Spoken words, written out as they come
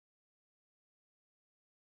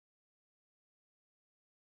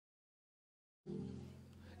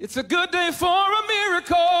It's a good day for a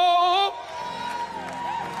miracle.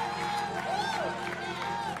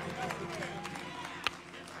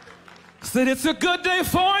 Said it's a good day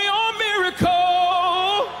for your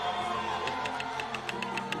miracle.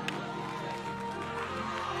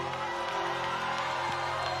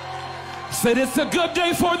 Said it's a good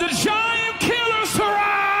day for the giant killers to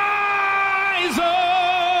rise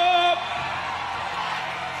up.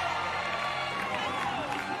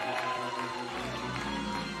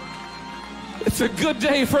 It's a good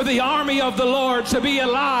day for the army of the Lord to be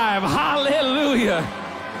alive. Hallelujah.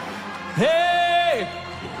 Hey.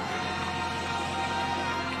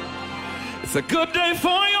 It's a good day for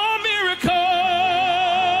your miracle.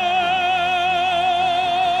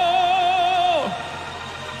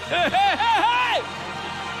 Hey, hey, hey, hey.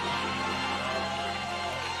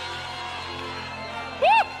 Woo.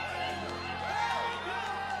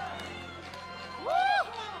 Woo.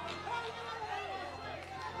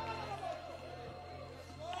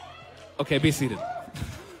 Okay, be seated.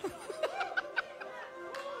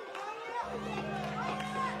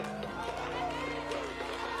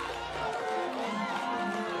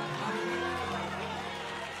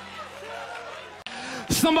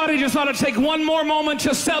 Somebody just ought to take one more moment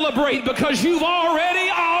to celebrate, because you've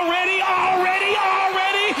already overcome. Already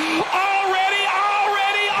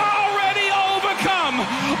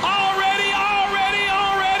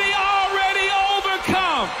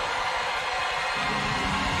overcome.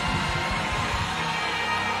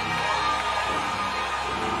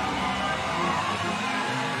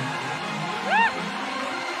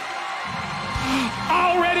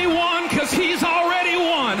 Already won, because he's already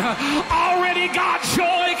won. Already got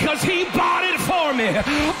joy, because he bought it for me.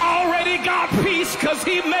 Already got peace, because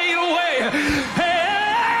he made a way.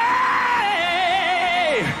 Hey!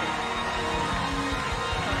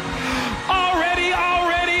 Already.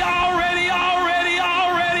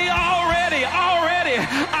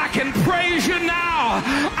 I can praise you now.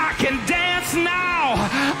 I can dance now.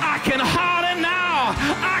 I can holler now.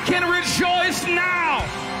 I can rejoice now.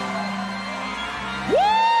 Woo!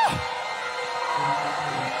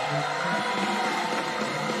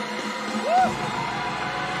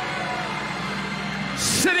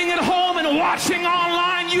 Sitting at home and watching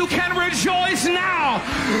online, you can rejoice now.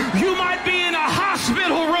 You might be in a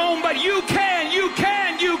hospital room, but you can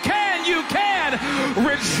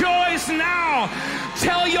rejoice now.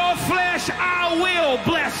 Tell your flesh, I will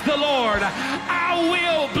bless the Lord. I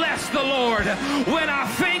will bless the Lord when I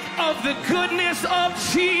think of the goodness of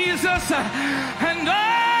Jesus. And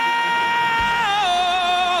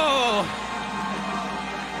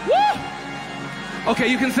woo! Okay,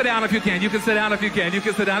 you can sit down if you can. You can sit down if you can. You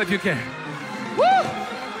can sit down if you can. Woo!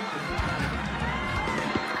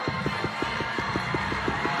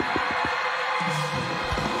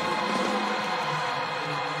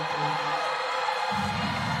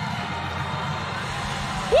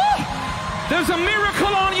 Woo! There's a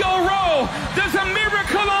miracle on your row. There's a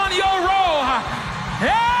miracle on your row.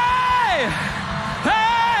 Hey!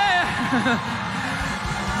 Hey!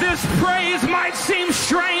 This praise might seem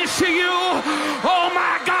strange to you. Oh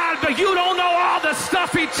my God, but you don't know all the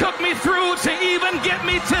stuff he took me through to even get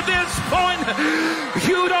me to this point.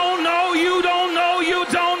 You don't know.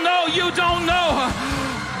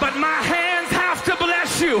 But my hands have to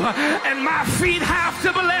bless you, and my feet have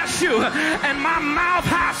to bless you, and my mouth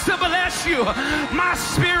has to bless you. My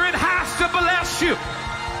spirit has to bless you.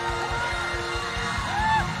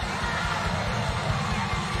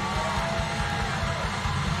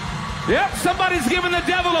 Yep, somebody's giving the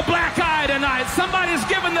devil a black eye tonight. Somebody's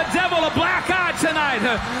giving the devil a black eye tonight.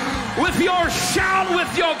 With your shout,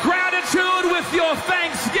 with your gratitude, with your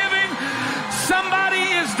thanksgiving, somebody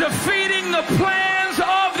is defeating the plans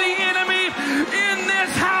of the enemy in this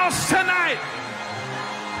house tonight.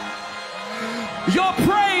 Your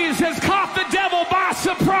praise has caught the devil by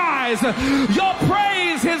surprise. Your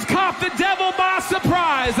praise has caught the devil by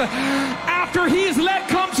surprise. After he's let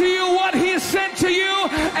come to you what he sent to you,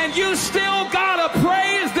 and you still gotta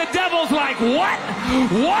praise, the devil's like, what?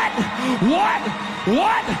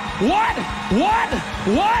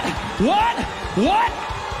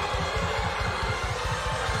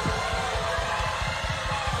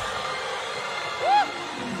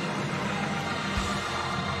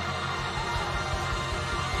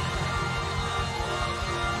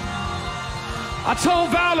 I told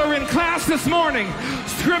Valor in class this morning,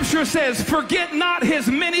 scripture says, forget not his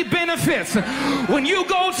many benefits. When you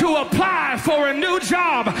go to apply for a new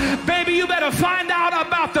job, baby, you better find out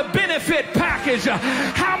about the benefit package.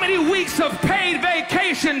 How many weeks of paid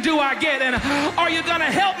vacation do I get? And are you going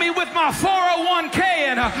to help me with my 401k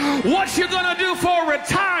and what you gonna do for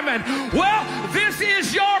retirement. Well, this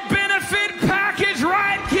is your benefit package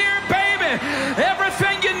right here, baby.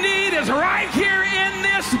 Everything you need is right here in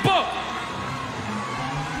this book.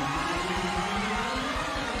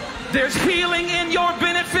 There's healing in your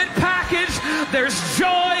benefit package. There's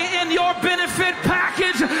joy in your benefit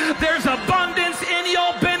package. There's abundance in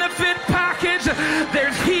your benefit package.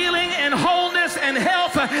 There's healing and wholeness and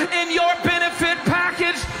health in your benefit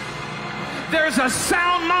package. There's a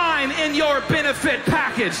sound mind in your benefit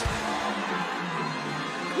package.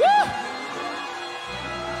 Woo!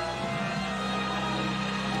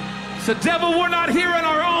 So, devil, we're not here in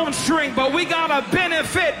our own strength, but we got a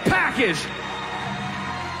benefit package.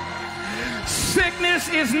 Sickness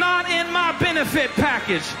is not in my benefit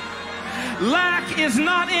package. Lack is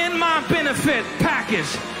not in my benefit package.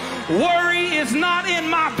 Worry is not in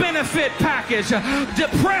my benefit package.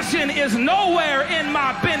 Depression is nowhere in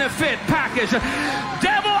my benefit package.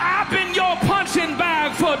 Devil, I've been your punching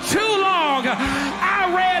bag for too long. I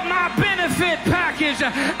read my benefit package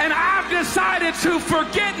and I've decided to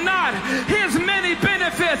forget not his many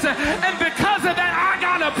benefits. And because of that, I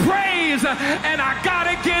gotta praise and I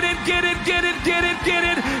gotta get it, get it, get it, get it, get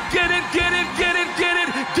it, get it, get it, get it, get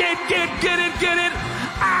it, get it, get it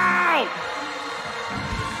out.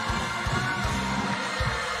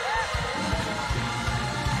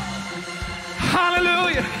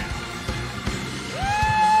 Hallelujah.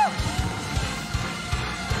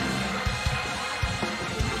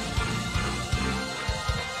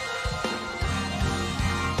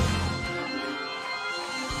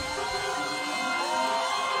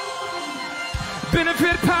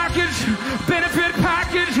 Benefit package, benefit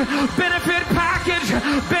package, benefit package,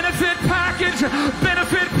 benefit package,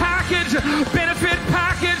 benefit package, benefit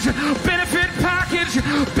package, benefit package,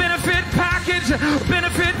 benefit package,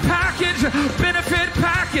 benefit package, benefit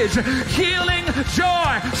package. Healing,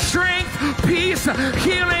 joy, strength, peace.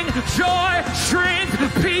 Healing, joy,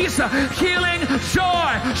 strength, peace. Healing,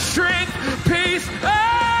 joy, strength, peace.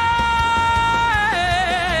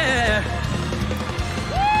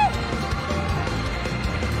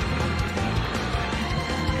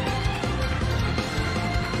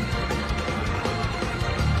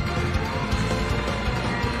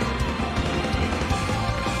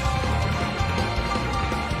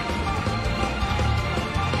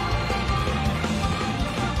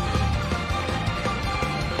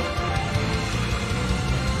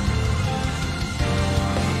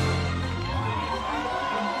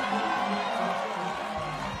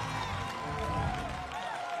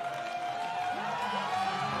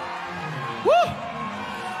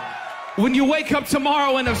 When you wake up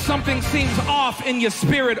tomorrow and if something seems off in your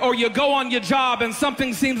spirit, or you go on your job and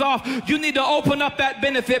something seems off, you need to open up that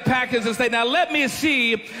benefit package and say, now let me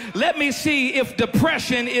see if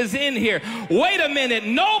depression is in here. Wait a minute.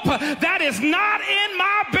 Nope, that is not in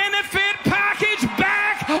my benefit package.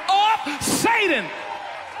 Back off, Satan.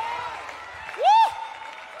 Woo!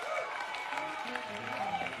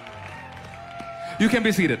 You can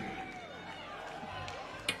be seated.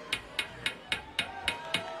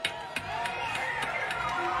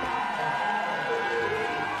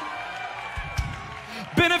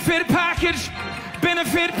 Benefit package,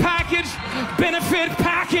 benefit package, benefit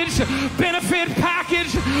package, benefit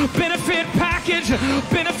package, benefit package,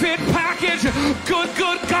 benefit package, good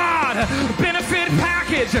God, benefit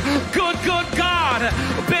package, good God,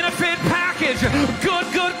 benefit package, good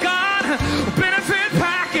God, benefit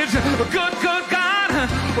package, good God,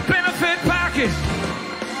 benefit package.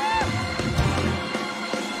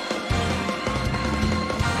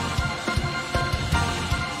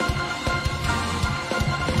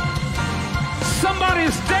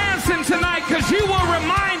 Somebody's dancing tonight because you were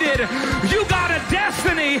reminded you got a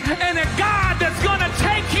destiny and a God that's going to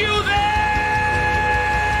take you there.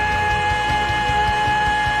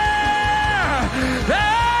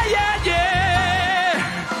 Yeah, yeah.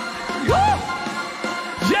 Woo.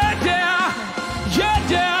 Yeah, yeah. Yeah,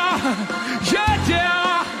 yeah. Yeah,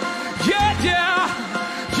 yeah. Yeah, yeah.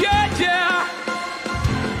 Yeah, yeah.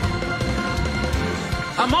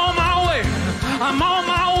 I'm on my way. I'm on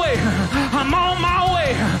my way. I'm on my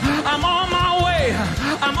way. I'm on my way.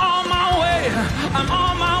 I'm on my way. I'm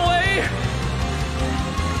on my way.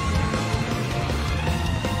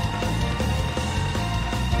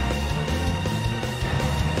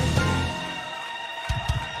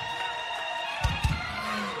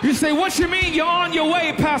 You say, what you mean you're on your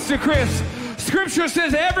way, Pastor Chris? Scripture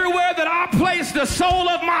says everywhere that I place the sole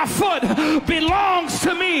of my foot belongs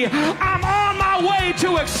to me. I'm on my way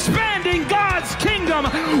to expanding God's kingdom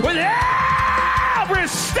with every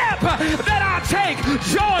step that I take,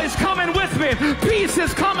 joy is coming with me, peace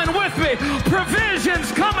is coming with me,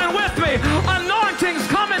 provision's coming with me, anointing's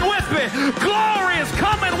coming with me, glory is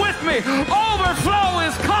coming with me, overflow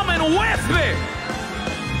is coming with me.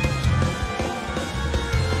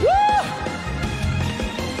 Woo!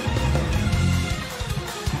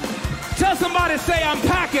 Tell somebody, say, I'm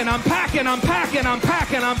packing, I'm packing, I'm packing, I'm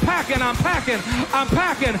packing, I'm packing, I'm packing, I'm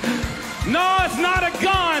packing. No, it's not a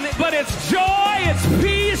gun, but it's joy, it's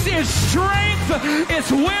peace, it's strength,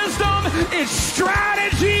 it's wisdom, it's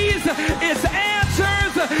strategies, it's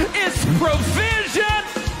answers, it's provision.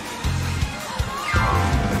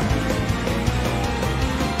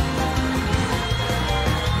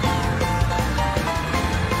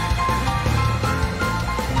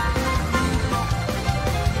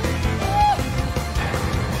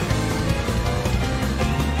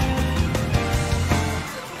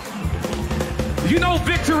 You know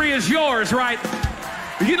victory is yours, right?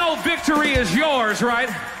 You know victory is yours, right?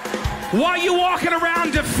 Why are you walking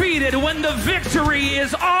around defeated when the victory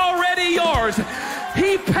is already yours?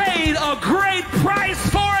 He paid a great price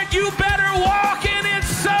for it. You better walk in it,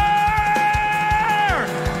 sir.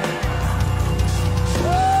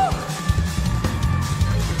 Woo!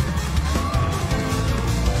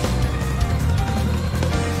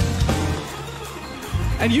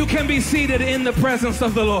 And you can be seated in the presence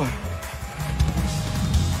of the Lord.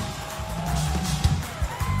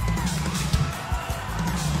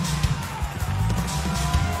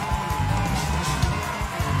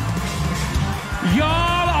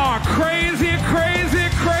 Y'all are crazy, crazy,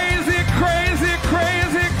 crazy, crazy,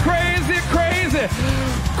 crazy, crazy, crazy.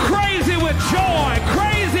 Crazy with joy,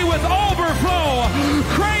 crazy with overflow,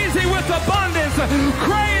 crazy with abundance,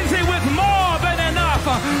 crazy with more than enough,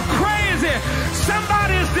 crazy.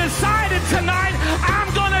 Somebody's decided tonight,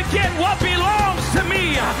 I'm gonna get what belongs to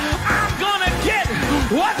me. I'm gonna get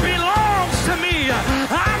what belongs to me.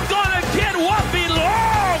 I'm gonna get what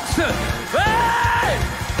belongs to me. Hey!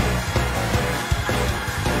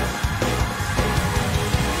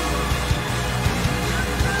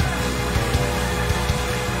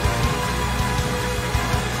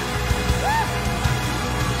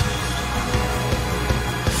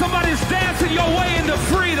 Somebody's dancing your way into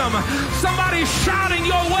freedom. Somebody's shouting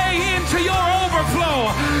your way into your overflow.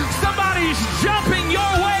 Somebody's jumping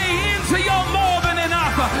your way into your more than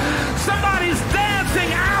enough. Somebody's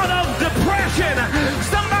dancing out of depression.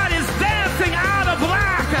 Somebody's dancing out of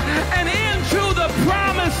lack and into the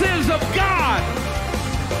promises of God.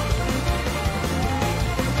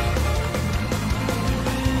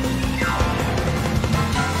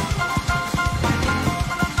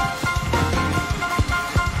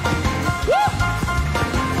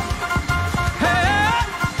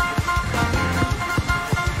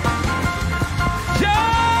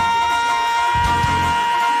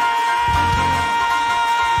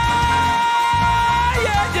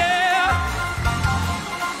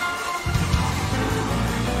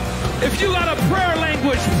 If you got a prayer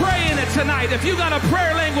language, pray in it tonight. If you got a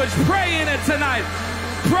prayer language, pray in it tonight.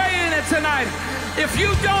 Pray in it tonight. If you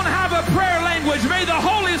don't have a prayer language, may the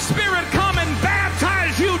Holy Spirit come and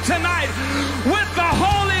baptize you tonight with the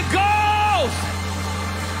Holy Ghost.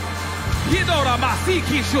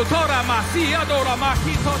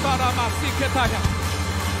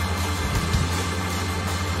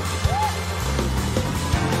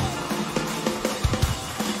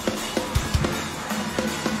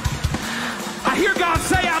 I hear God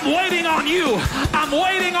say, I'm waiting on you. I'm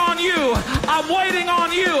waiting on you. I'm waiting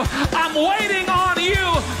on you. I'm waiting on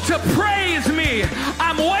you to praise me.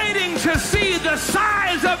 I'm waiting to see the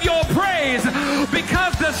size of your praise,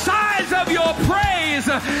 because the size of your praise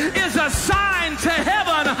is a sign to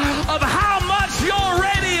heaven of how much you're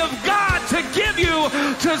ready of God to give you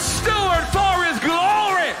to steward for His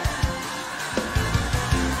glory.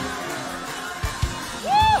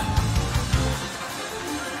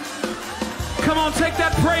 Come on, take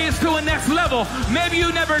that praise to a next level. Maybe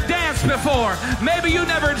you never danced before. Maybe you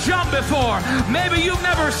never jumped before. Maybe you've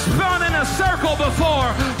never spun in a circle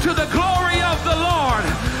before to the glory of the Lord.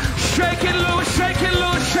 Shake it loose, shake it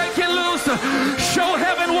loose, shake it loose. Show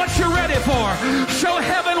heaven what you're ready for. Show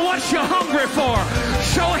heaven what you're hungry for.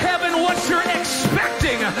 Show heaven what you're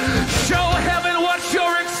expecting. Show heaven what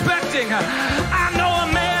you're expecting. I know a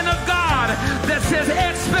man of God that says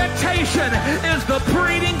expectation is the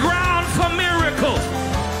breeding ground for miracles.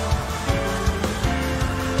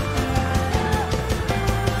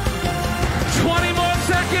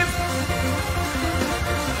 Seconds.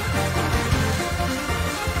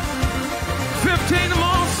 15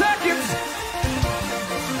 more seconds.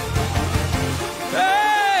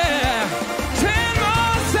 Hey, 10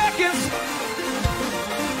 more seconds.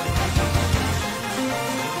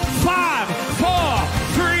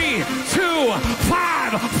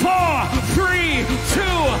 4, 3, 2,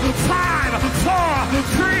 5, 4,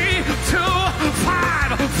 3, 2,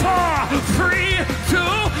 5, 4, 3, 2,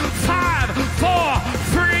 5, 4,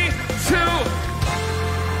 3, 2.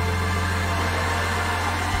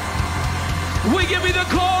 We give you the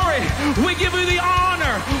glory. We give you the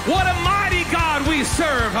honor. What a mighty God we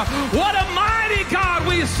serve. What a mighty God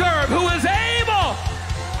we serve, who is able.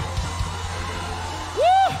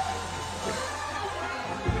 Woo!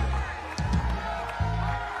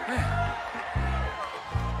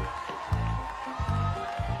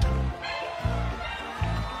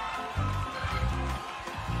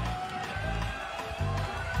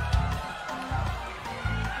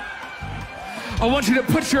 I want you to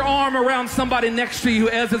put your arm around somebody next to you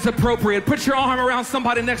as it's appropriate. Put your arm around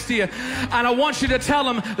somebody next to you. And I want you to tell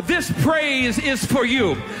them, this praise is for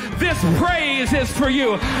you. This praise is for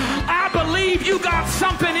you. I believe you got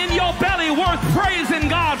something in your belly worth praising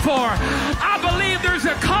God for. I believe there's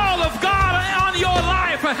a call of God on your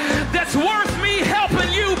life that's worth me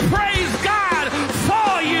helping you praise God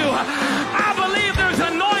for you. I believe there's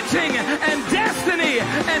anointing and destiny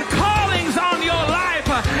and callings on your life.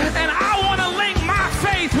 And I want to link my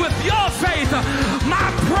faith with your faith,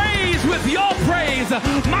 my praise with your praise,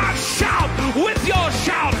 my shout with your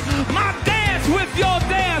shout, my dance with your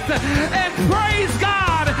dance, and praise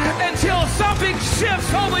God until something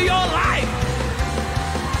shifts over your life.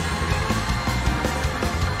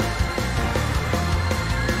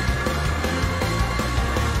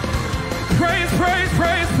 Praise, praise,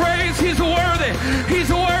 praise, praise. He's worthy. He's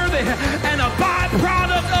worthy. And a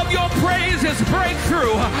byproduct of your praise is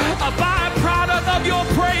breakthrough. A byproduct of your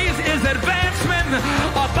praise is advancement.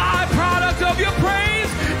 A byproduct of your praise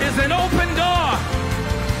is an open door.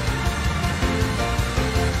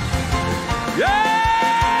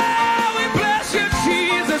 Yeah, we bless you,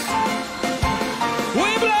 Jesus.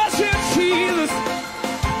 We bless you, Jesus.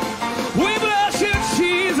 We bless you,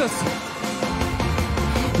 Jesus.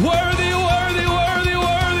 Worthy, worthy, worthy,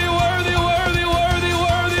 worthy, worthy, worthy, worthy,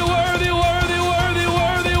 worthy, worthy, worthy, worthy,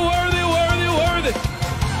 worthy, worthy, worthy, worthy.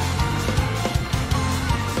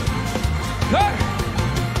 Hey.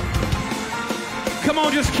 Come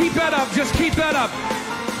on, just keep that up. Just keep that up.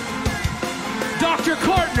 Dr.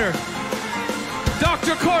 Kortner.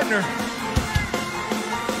 Dr. Kortner.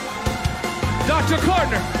 Dr.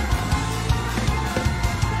 Kortner.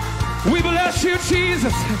 We bless you,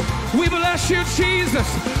 Jesus. We bless you, Jesus.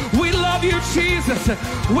 We love you, Jesus.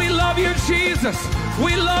 We love you, Jesus.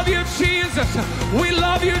 We love you, Jesus. We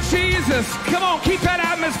love you, Jesus. Come on, keep that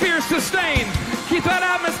atmosphere sustained. Keep that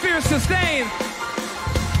atmosphere sustained.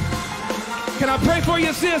 Can I pray for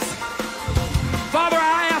you, sis? Father,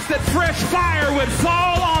 I ask that fresh fire would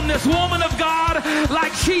fall on this woman of God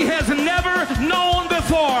like she has never known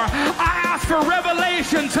before. I ask for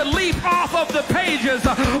revelation to leap off of the pages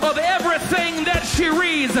of everything that she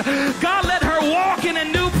reads. God, let her walk in a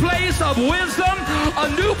new place of wisdom,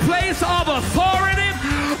 a new place of authority,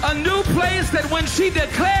 a new place that when she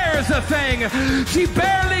declares a thing, she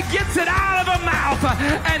barely gets it out of her mouth.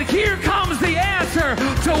 And here comes the answer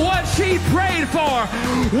to what she prayed for.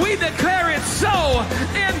 We declare it so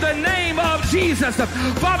in the name of Jesus.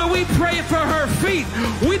 Father, we pray for her feet.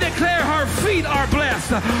 We declare her feet are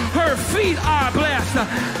blessed. Her feet are blessed.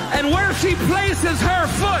 And where she places her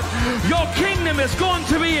foot, your kingdom is going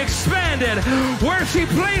to be expanded. Where she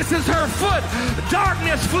places her foot,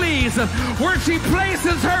 darkness flees. Where she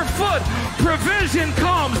places her foot, provision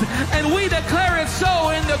comes. And we declare it so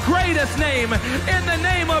in the greatest name, in the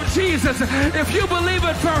name of Jesus. If you believe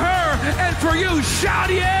it for her and for you, shout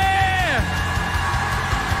yeah!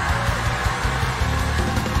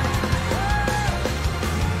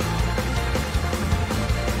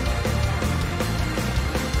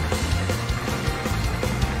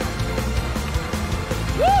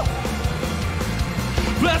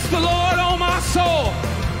 Bless the Lord, oh my soul.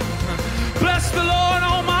 Bless the Lord,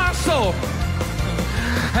 oh my soul.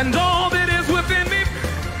 And all that is within me.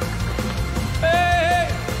 Hey.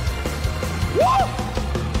 Woo!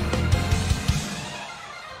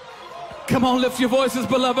 Come on, lift your voices,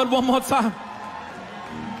 beloved, one more time.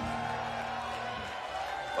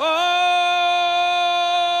 Oh!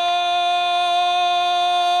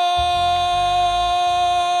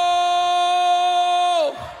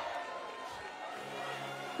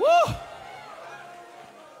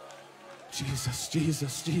 Jesus,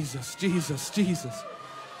 Jesus, Jesus, Jesus, Jesus,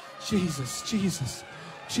 Jesus, Jesus,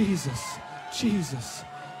 Jesus, Jesus,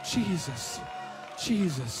 Jesus,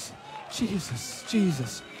 Jesus, Jesus,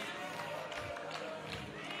 Jesus,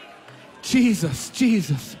 Jesus,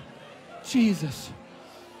 Jesus, Jesus.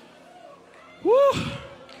 Woo!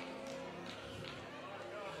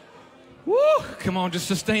 Woo! Come on, just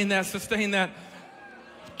sustain that, sustain that.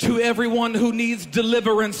 To everyone who needs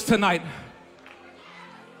deliverance tonight.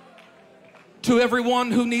 To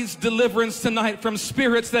everyone who needs deliverance tonight from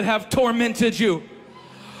spirits that have tormented you,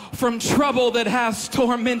 from trouble that has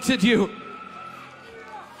tormented you,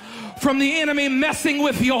 from the enemy messing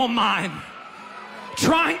with your mind.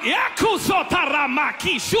 Come on,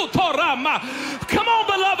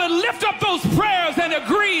 beloved, lift up those prayers and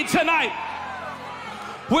agree tonight.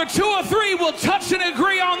 Where 2 or 3 will touch and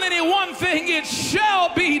agree on any one thing, it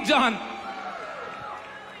shall be done.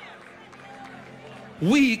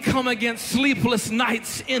 We come against sleepless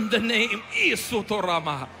nights in the name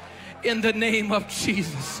of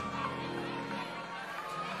Jesus.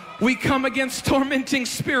 We come against tormenting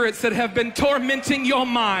spirits that have been tormenting your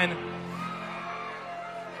mind.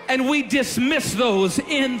 And we dismiss those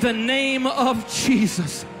in the name of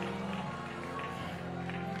Jesus.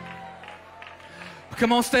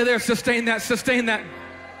 Come on, stay there, sustain that, sustain that.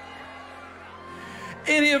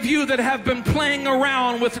 Any of you that have been playing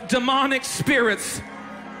around with demonic spirits,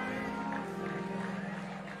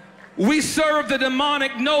 we serve the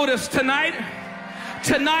demonic notice tonight.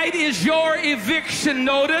 Tonight is your eviction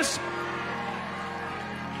notice.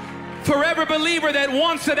 For every believer that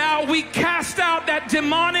wants it out, we cast out that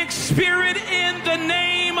demonic spirit in the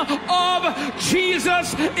name of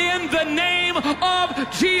Jesus. In the name of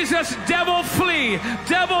Jesus, devil flee,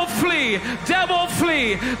 devil flee, devil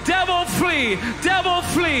flee, devil flee, devil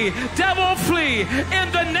flee, devil flee.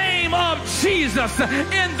 In the name of Jesus,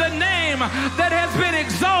 in the name that has been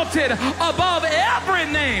exalted above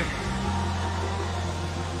every name.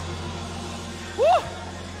 Woo!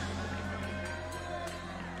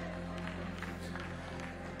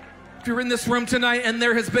 If you're in this room tonight and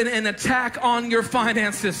there has been an attack on your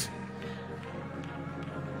finances,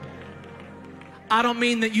 I don't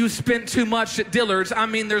mean that you spent too much at Dillard's. I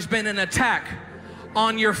mean there's been an attack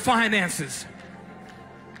on your finances.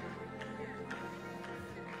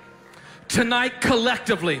 Tonight,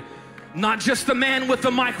 collectively, not just the man with the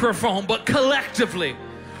microphone, but collectively,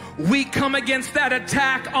 we come against that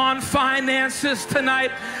attack on finances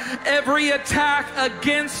tonight. Every attack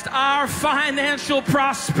against our financial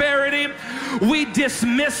prosperity, we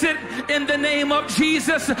dismiss it in the name of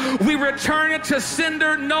Jesus. We return it to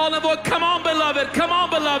sender, null and void. Come on, beloved. Come on,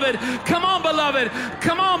 beloved. Come on, beloved.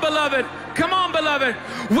 Come on, beloved. Come on, beloved.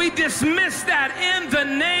 We dismiss that in the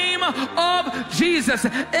name of Jesus.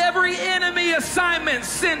 Every enemy assignment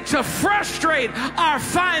sent to frustrate our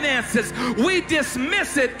finances, we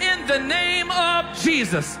dismiss it in the name of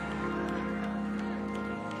Jesus.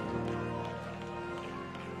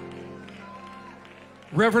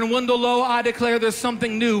 Reverend Wendell Lowe, I declare there's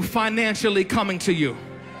something new financially coming to you.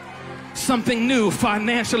 Something new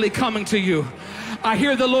financially coming to you. I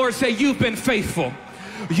hear the Lord say, you've been faithful.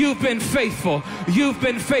 You've been faithful. You've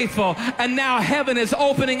been faithful. And now heaven is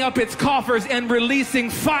opening up its coffers and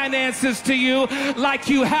releasing finances to you like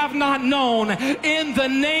you have not known. In the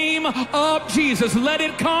name of Jesus. Let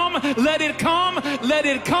it come. Let it come. Let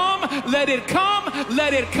it come. Let it come.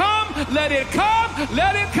 Let it come. Let it come.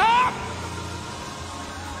 Let it come.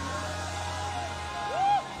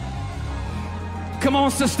 Come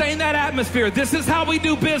on, sustain that atmosphere. This is how we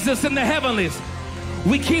do business in the heavenlies.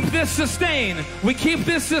 We keep this sustained. We keep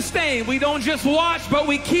this sustained. We don't just watch, but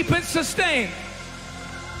we keep it sustained.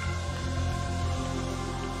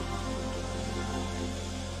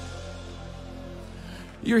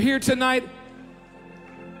 You're here tonight,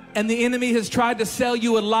 and the enemy has tried to sell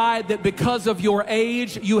you a lie that because of your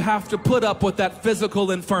age, you have to put up with that physical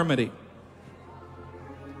infirmity.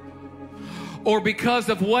 Or because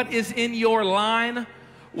of what is in your line,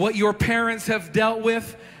 what your parents have dealt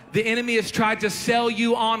with, the enemy has tried to sell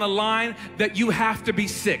you on a line that you have to be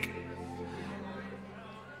sick,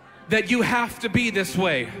 that you have to be this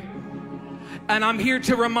way. And I'm here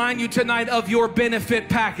to remind you tonight of your benefit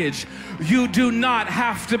package. You do not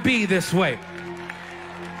have to be this way.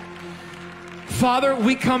 Father,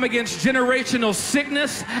 we come against generational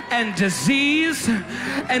sickness and disease,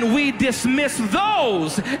 and we dismiss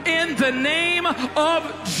those in the name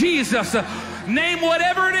of Jesus. Name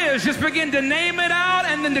whatever it is. Just begin to name it out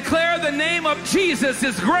and then declare the name of Jesus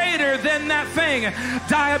is greater than that thing.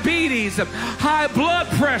 Diabetes, high blood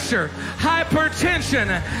pressure,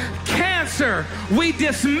 hypertension, cancer. We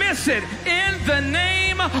dismiss it in the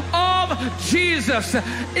name of Jesus.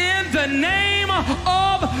 In the name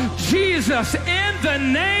of Jesus. In the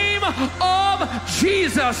name of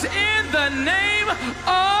Jesus. In the name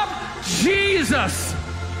of Jesus.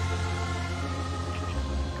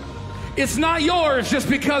 It's not yours just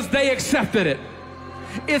because they accepted it.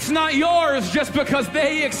 It's not yours just because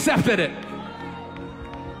they accepted it.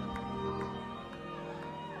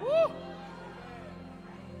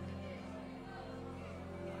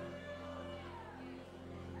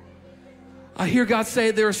 I hear God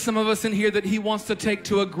say there are some of us in here that he wants to take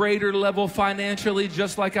to a greater level financially,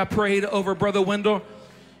 just like I prayed over Brother Wendell.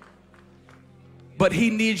 But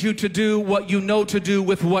he needs you to do what you know to do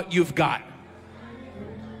with what you've got.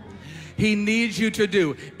 He needs you to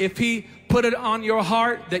do. If he put it on your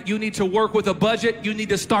heart that you need to work with a budget, you need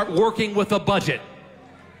to start working with a budget.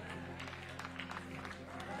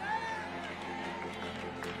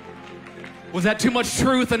 Was that too much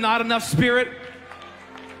truth and not enough spirit?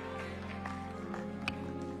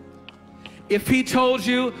 If he told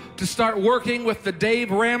you to start working with the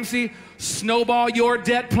Dave Ramsey snowball your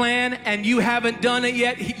debt plan and you haven't done it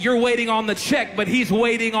yet, you're waiting on the check, but he's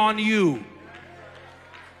waiting on you.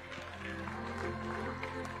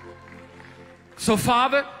 So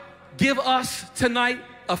Father, give us tonight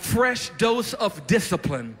a fresh dose of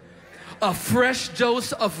discipline, a fresh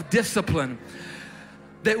dose of discipline,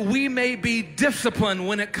 that we may be disciplined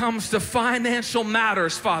when it comes to financial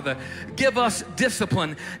matters, Father. Give us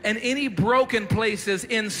discipline, and any broken places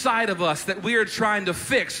inside of us that we are trying to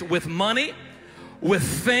fix with money, with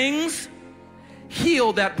things,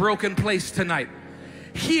 heal that broken place tonight.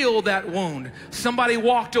 Heal that wound. Somebody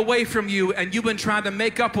walked away from you and you've been trying to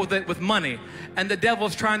make up with it with money, and the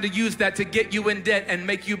devil's trying to use that to get you in debt and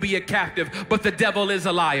make you be a captive, but the devil is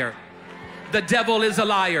a liar. The devil is a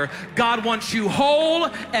liar. God wants you whole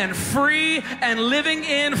and free and living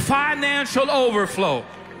in financial overflow.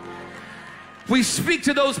 We speak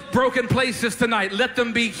to those broken places tonight. Let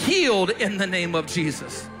them be healed in the name of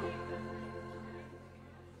Jesus.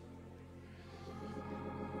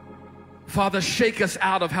 Father, shake us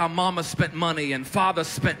out of how mama spent money and father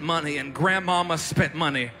spent money and grandmama spent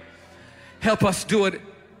money. Help us do it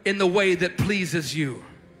in the way that pleases you.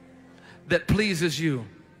 That pleases you.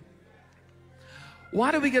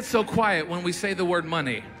 Why do we get so quiet when we say the word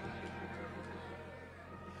money?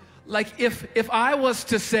 Like if I was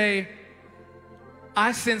to say,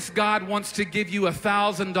 I sense God wants to give you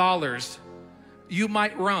 $1,000, you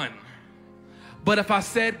might run. But if I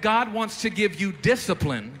said God wants to give you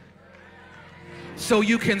discipline so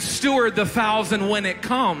you can steward the 1,000 when it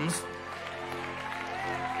comes,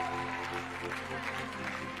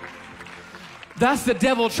 that's the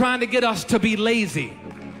devil trying to get us to be lazy.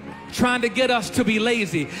 Trying to get us to be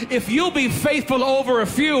lazy. If you'll be faithful over a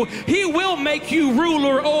few, he will make you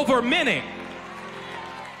ruler over many.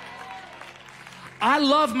 I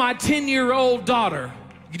love my 10-year-old daughter.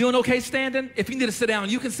 You doing okay standing? If you need to sit down,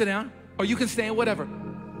 you can sit down, or you can stand, whatever.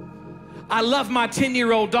 I love my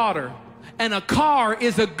 10-year-old daughter, and a car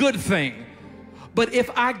is a good thing. But if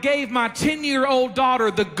I gave my 10-year-old daughter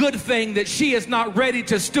the good thing that she is not ready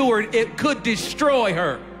to steward, it could destroy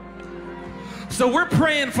her. So we're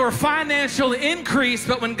praying for financial increase,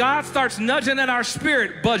 but when God starts nudging at our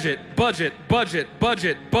spirit, budget, budget, budget,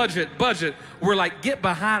 budget, budget, budget, we're like, get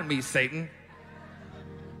behind me, Satan.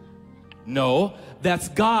 No, that's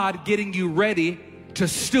God getting you ready to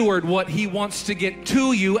steward what he wants to get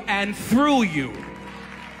to you and through you.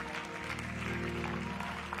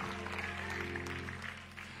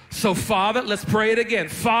 So Father, let's pray it again.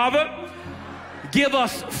 Father, give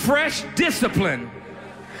us fresh discipline.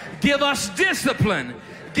 Give us discipline.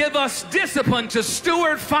 Give us discipline to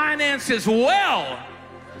steward finances well.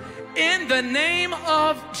 In the name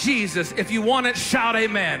of Jesus. If you want it, shout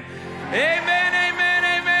amen. Amen, amen,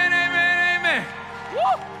 amen, amen, amen.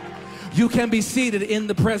 Woo! You can be seated in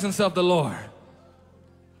the presence of the Lord.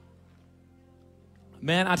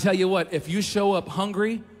 Man, I tell you what, if you show up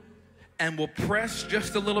hungry and will press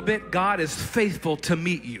just a little bit, God is faithful to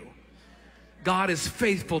meet you. God is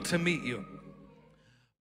faithful to meet you.